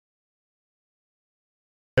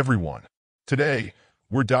Everyone. Today,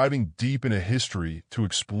 we're diving deep into history to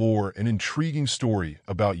explore an intriguing story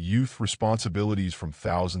about youth responsibilities from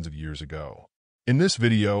thousands of years ago. In this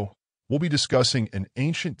video, we'll be discussing an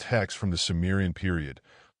ancient text from the Sumerian period,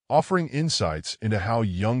 offering insights into how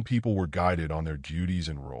young people were guided on their duties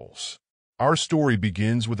and roles. Our story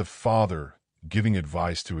begins with a father giving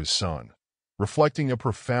advice to his son, reflecting a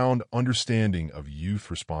profound understanding of youth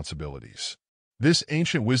responsibilities. This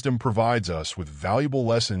ancient wisdom provides us with valuable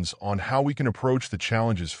lessons on how we can approach the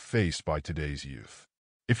challenges faced by today's youth.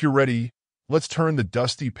 If you're ready, let's turn the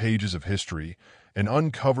dusty pages of history and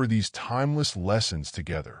uncover these timeless lessons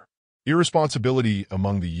together. Irresponsibility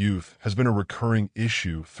among the youth has been a recurring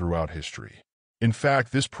issue throughout history. In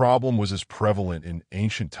fact, this problem was as prevalent in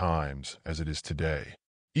ancient times as it is today.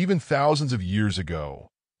 Even thousands of years ago,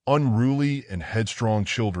 unruly and headstrong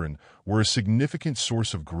children were a significant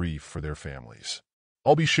source of grief for their families.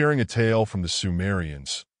 I'll be sharing a tale from the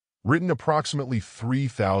Sumerians, written approximately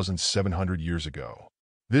 3,700 years ago.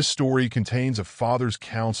 This story contains a father's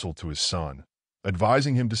counsel to his son,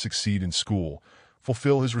 advising him to succeed in school,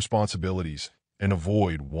 fulfill his responsibilities, and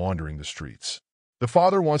avoid wandering the streets. The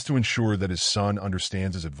father wants to ensure that his son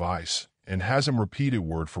understands his advice and has him repeat it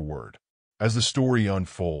word for word. As the story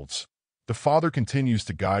unfolds, the father continues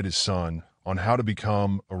to guide his son on how to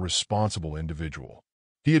become a responsible individual.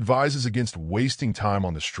 He advises against wasting time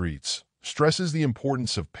on the streets, stresses the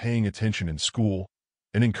importance of paying attention in school,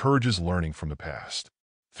 and encourages learning from the past.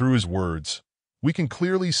 Through his words, we can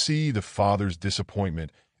clearly see the father's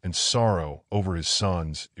disappointment and sorrow over his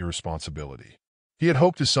son's irresponsibility. He had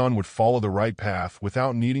hoped his son would follow the right path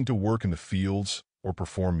without needing to work in the fields or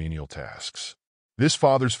perform menial tasks. This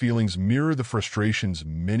father's feelings mirror the frustrations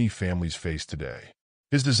many families face today.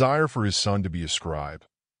 His desire for his son to be a scribe,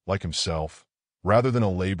 like himself, rather than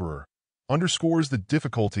a laborer, underscores the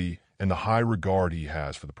difficulty and the high regard he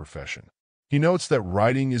has for the profession. He notes that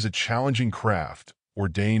writing is a challenging craft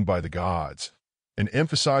ordained by the gods and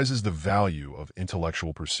emphasizes the value of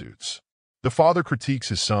intellectual pursuits. The father critiques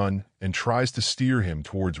his son and tries to steer him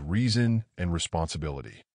towards reason and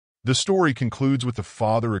responsibility. The story concludes with the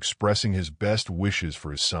father expressing his best wishes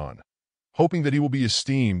for his son, hoping that he will be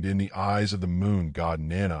esteemed in the eyes of the moon god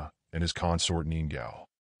Nana and his consort Ningal.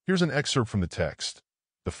 Here's an excerpt from the text.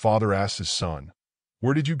 The father asks his son,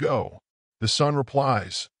 "Where did you go?" The son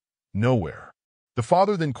replies, "Nowhere." The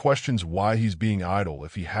father then questions why he's being idle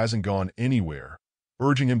if he hasn't gone anywhere,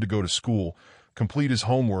 urging him to go to school, complete his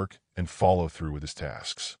homework, and follow through with his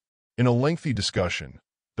tasks. In a lengthy discussion,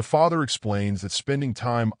 the father explains that spending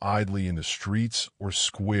time idly in the streets or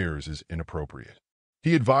squares is inappropriate.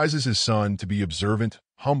 He advises his son to be observant,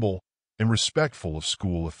 humble, and respectful of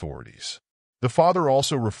school authorities. The father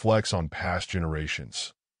also reflects on past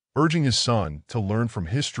generations, urging his son to learn from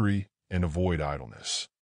history and avoid idleness.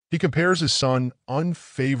 He compares his son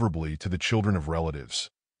unfavorably to the children of relatives,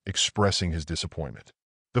 expressing his disappointment.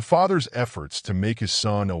 The father's efforts to make his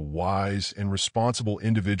son a wise and responsible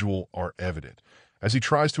individual are evident, as he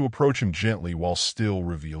tries to approach him gently while still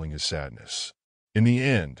revealing his sadness. In the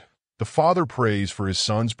end, the father prays for his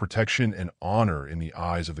son's protection and honor in the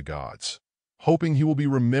eyes of the gods, hoping he will be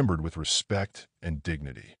remembered with respect and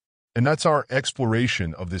dignity. And that's our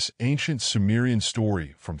exploration of this ancient Sumerian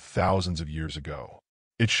story from thousands of years ago.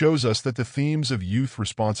 It shows us that the themes of youth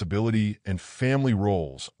responsibility and family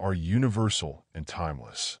roles are universal and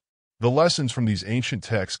timeless. The lessons from these ancient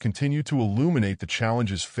texts continue to illuminate the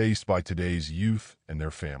challenges faced by today's youth and their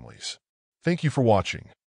families. Thank you for watching.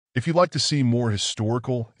 If you'd like to see more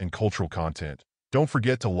historical and cultural content, don't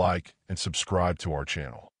forget to like and subscribe to our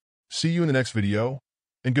channel. See you in the next video,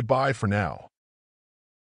 and goodbye for now.